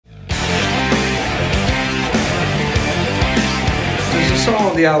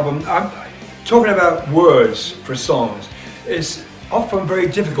song on the album, I'm talking about words for songs. It's often very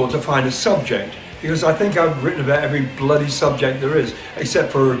difficult to find a subject because I think I've written about every bloody subject there is,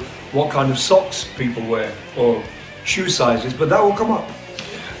 except for what kind of socks people wear or shoe sizes, but that will come up.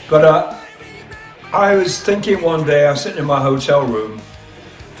 But I was thinking one day, I was sitting in my hotel room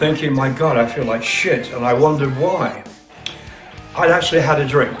thinking, my God, I feel like shit, and I wondered why. I'd actually had a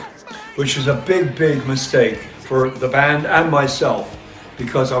drink, which was a big, big mistake for the band and myself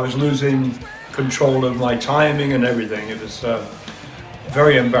because I was losing control of my timing and everything. It was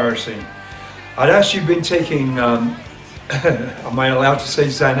very embarrassing. I'd actually been taking, am I allowed to say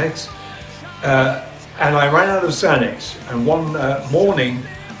Xanax? And I ran out of Xanax, and one morning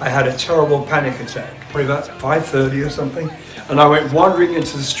I had a terrible panic attack, probably about 5:30 or something, and I went wandering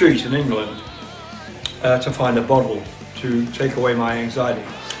into the street in England to find a bottle to take away my anxiety.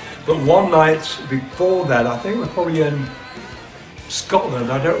 But one night before that, I think it was probably in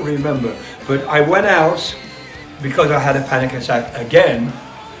Scotland, I don't remember, but I went out because I had a panic attack again,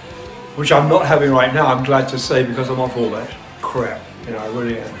 which I'm not having right now, I'm glad to say, because I'm off all that crap, you know, I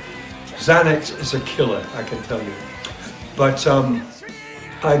really am. Xanax is a killer, I can tell you. But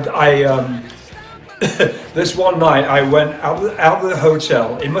this one night I went out of the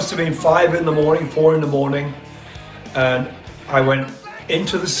hotel. It must have been 5 in the morning, 4 in the morning, and I went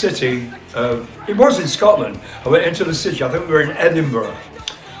into the city. It was in Scotland. I went into the city. I think we were in Edinburgh.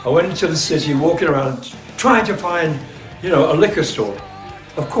 I went into the city, walking around, trying to find, you know, a liquor store.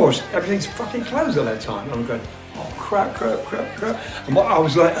 Of course, everything's fucking closed at that time. I'm going, oh crap, crap, crap, crap. And I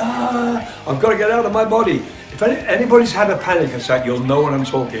was like, I've got to get out of my body. If anybody's had a panic attack, you'll know what I'm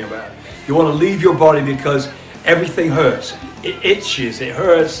talking about. You want to leave your body because everything hurts. It itches, it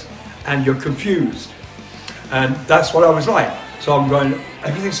hurts, and you're confused. And that's what I was like. So I'm going,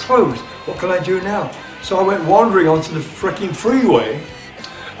 everything's closed. What can I do now? So I went wandering onto the freaking freeway,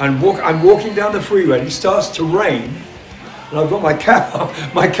 and I'm walking down the freeway, and it starts to rain, and I've got my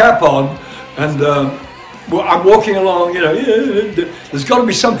cap on, and well, I'm walking along, you know, there's got to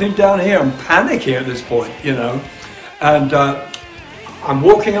be something down here. I'm panicking at this point, you know, and I'm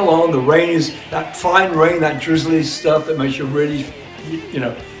walking along. The rain is that fine rain, that drizzly stuff that makes you really, you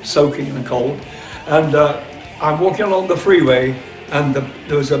know, soaking in the cold. And I'm walking along the freeway, and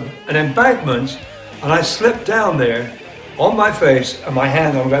there was an embankment, and I slipped down there on my face and my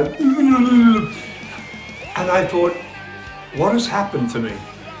hand. I'm going, and I thought, what has happened to me?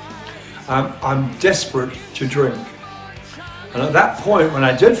 I'm desperate to drink. And at that point, when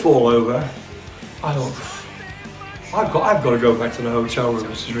I did fall over, I thought, I've got to go back to the hotel room.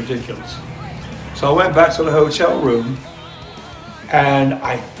 This is ridiculous. So I went back to the hotel room, and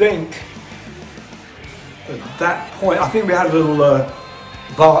I think at that point, I think we had a little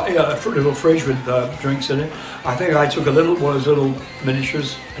bar, you know, a little fridge with drinks in it. I think I took one of those little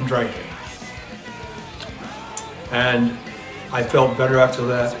miniatures and drank it. And I felt better after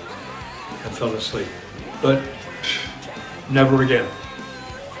that. I fell asleep, but never again.